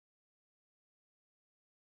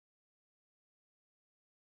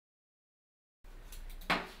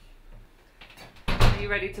you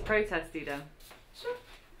ready to protest, Didem? Sure.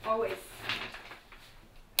 Always.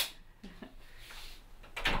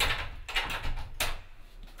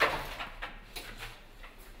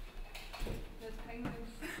 There's penguins.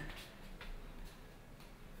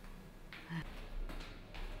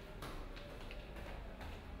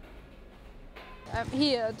 I'm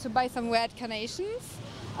here to buy some red carnations,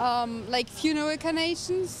 like funeral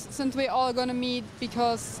carnations, since we're all gonna meet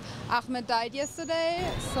because Ahmed died yesterday.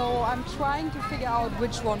 So I'm trying to figure out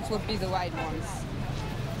which ones would be the right ones.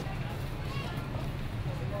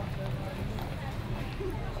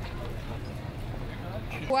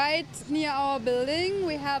 Right near our building,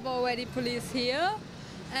 we have already police here,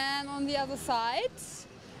 and on the other side,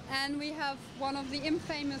 and we have one of the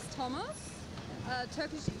infamous Thomas.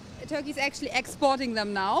 Turkey's actually exporting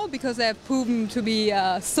them now because they have proven to be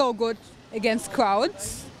so good against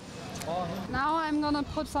crowds. Now I'm gonna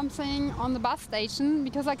put something on the bus station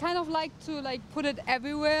because I kind of like to put it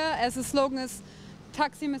everywhere, as the slogan is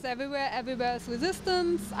Taksim is everywhere, everywhere is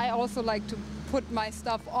resistance. I also like to put my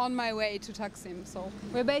stuff on my way to Taksim. So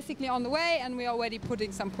we're basically on the way and we're already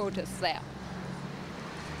putting some protests there.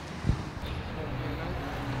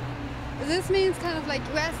 This means kind of like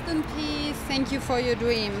rest in peace, thank you for your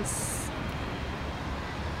dreams.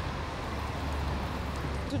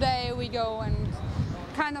 Today we go and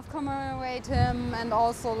kind of commemorate him and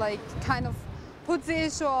also kind of put the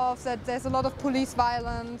issue of that there's a lot of police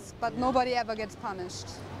violence, but nobody ever gets punished.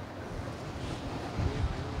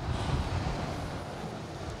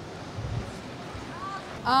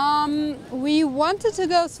 We wanted to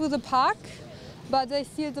go through the park, but they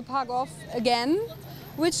sealed the park off again,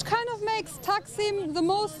 which kind of makes Taksim the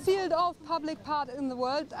most sealed off public park in the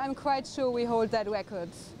world. I'm quite sure we hold that record.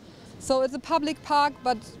 So it's a public park,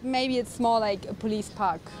 but maybe it's more like a police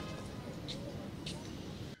park.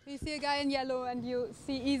 You see a guy in yellow and you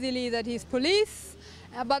see easily that he's police,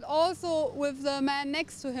 but also with the man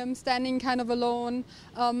next to him standing kind of alone.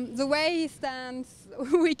 The way he stands,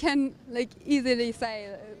 we can easily say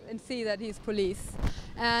and see that he's police.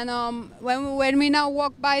 And when we now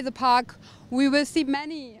walk by the park, we will see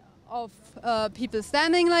many of people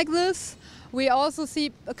standing like this. We also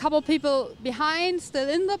see a couple people behind, still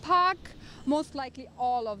in the park. Most likely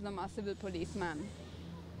all of them are civil policemen.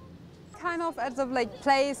 Kind of at the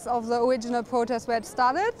place of the original protest where it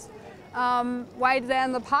started, right there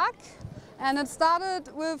in the park. And it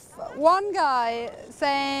started with one guy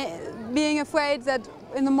being afraid that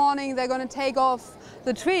in the morning they're going to take off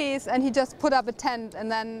the trees, and he just put up a tent,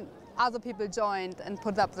 and then other people joined and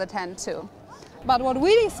put up the tent too. But what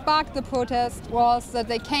really sparked the protest was that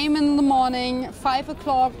they came in the morning, 5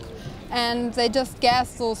 o'clock, and they just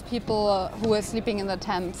gassed those people who were sleeping in the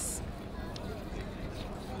tents.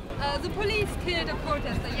 The police killed a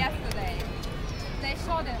protester yesterday. They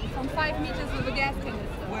shot him from 5 meters with a gas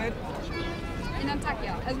canister. Where? In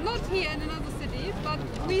Antakya. It's not here and in other cities, but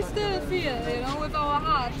we still feel, with our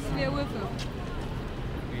hearts, we're with him.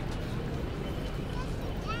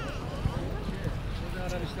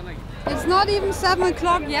 It's not even 7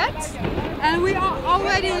 o'clock yet, and we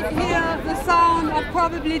already hear the sound of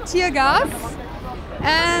probably tear gas.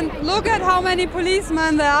 And look at how many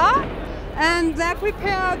policemen there are, and they're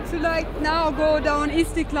prepared to now go down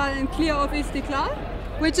Istiklal and clear off Istiklal,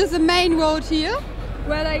 which is the main road here,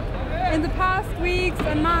 where in the past weeks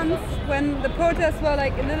and months, when the protests were a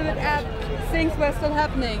little bit up, things were still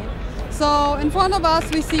happening. So in front of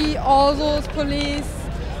us we see all those police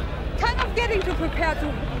kind of getting to prepare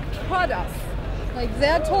to hurt us.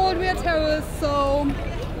 They're told we're terrorists, so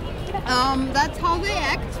that's how they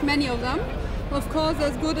act, many of them. Of course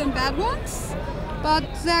there's good and bad ones, but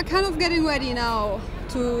they're kind of getting ready now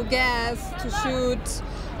to gas, to shoot.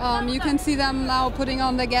 You can see them now putting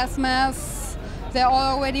on their gas masks. They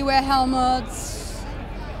all already wear helmets.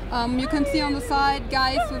 You can see on the side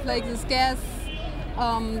guys with this gas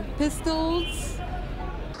pistols.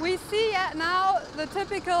 We see now the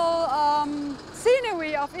typical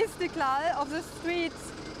scenery of Istiklal, of the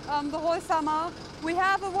streets, the whole summer. We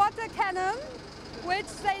have a water cannon, which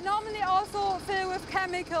they normally also fill with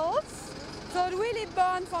chemicals, so it really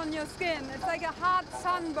burns on your skin. It's like a hard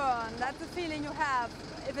sunburn. That's the feeling you have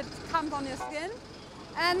if it comes on your skin.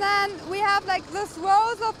 And then we have this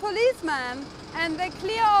rows of policemen, and they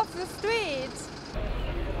clear off the streets.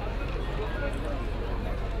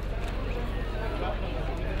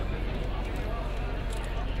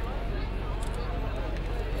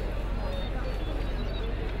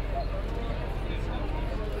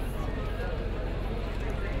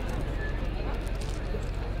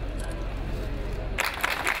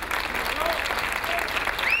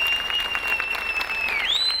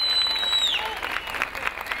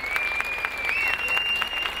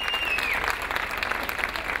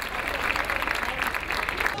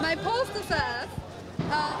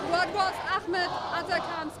 ultimate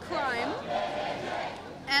Atakan's crime?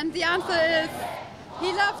 And the answer is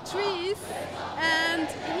he loved trees, and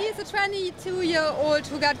he's a 22-year-old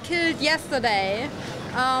who got killed yesterday.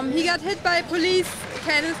 He got hit by a police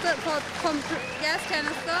canister from gas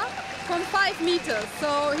canister from 5 meters.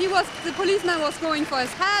 So the policeman was going for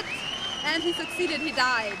his hat, and he succeeded. He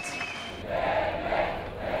died.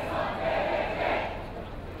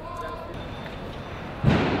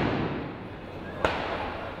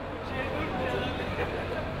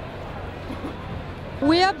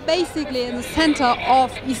 We are basically in the center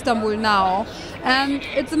of Istanbul now, and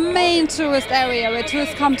it's a main tourist area where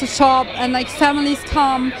tourists come to shop and like families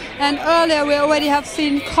come. And earlier we already have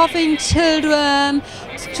seen coughing children,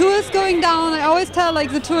 tourists going down. I always tell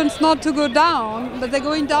like the tourists not to go down, but they're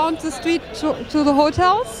going down to the street to the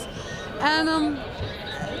hotels, and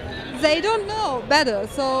they don't know better,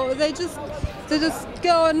 so they just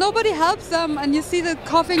go and nobody helps them. And you see the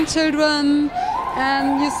coughing children,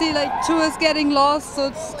 and you see like tourists getting lost, so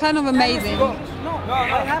it's kind of amazing. No,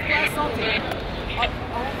 I have to ask something.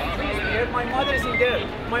 My mother is in there.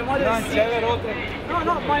 My mother is sick.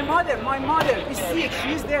 No, my mother is sick.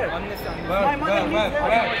 She's there. My mother is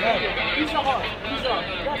there. He's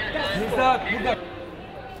a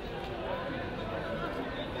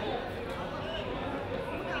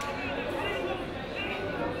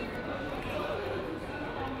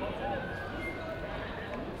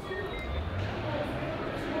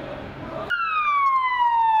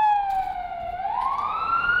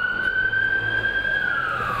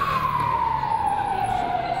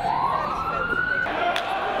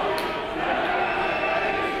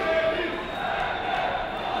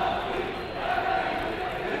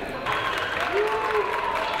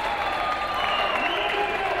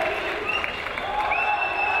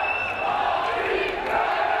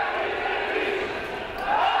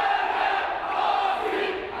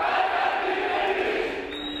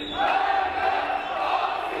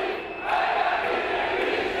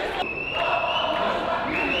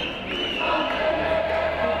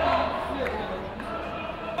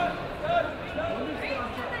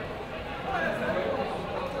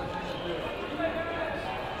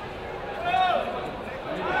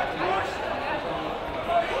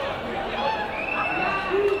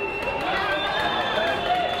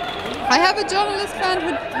I have a journalist friend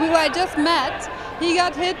who I just met. He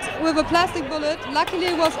got hit with a plastic bullet. Luckily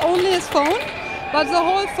it was only his phone, but the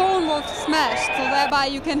whole phone was smashed, so thereby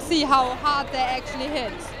you can see how hard they actually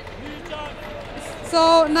hit.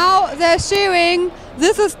 So now they're cheering.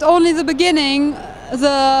 This is only the beginning.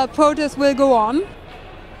 The protest will go on.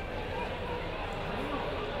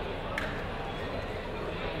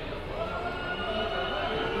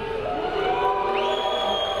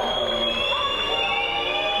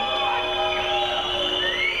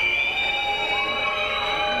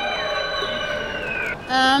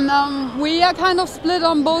 And we are kind of split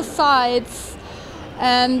on both sides,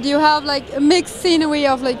 and you have like a mixed scenery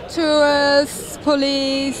of like tourists,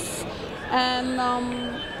 police, and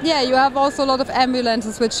yeah, you have also a lot of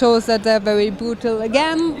ambulances, which shows that they're very brutal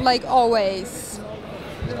again, like always.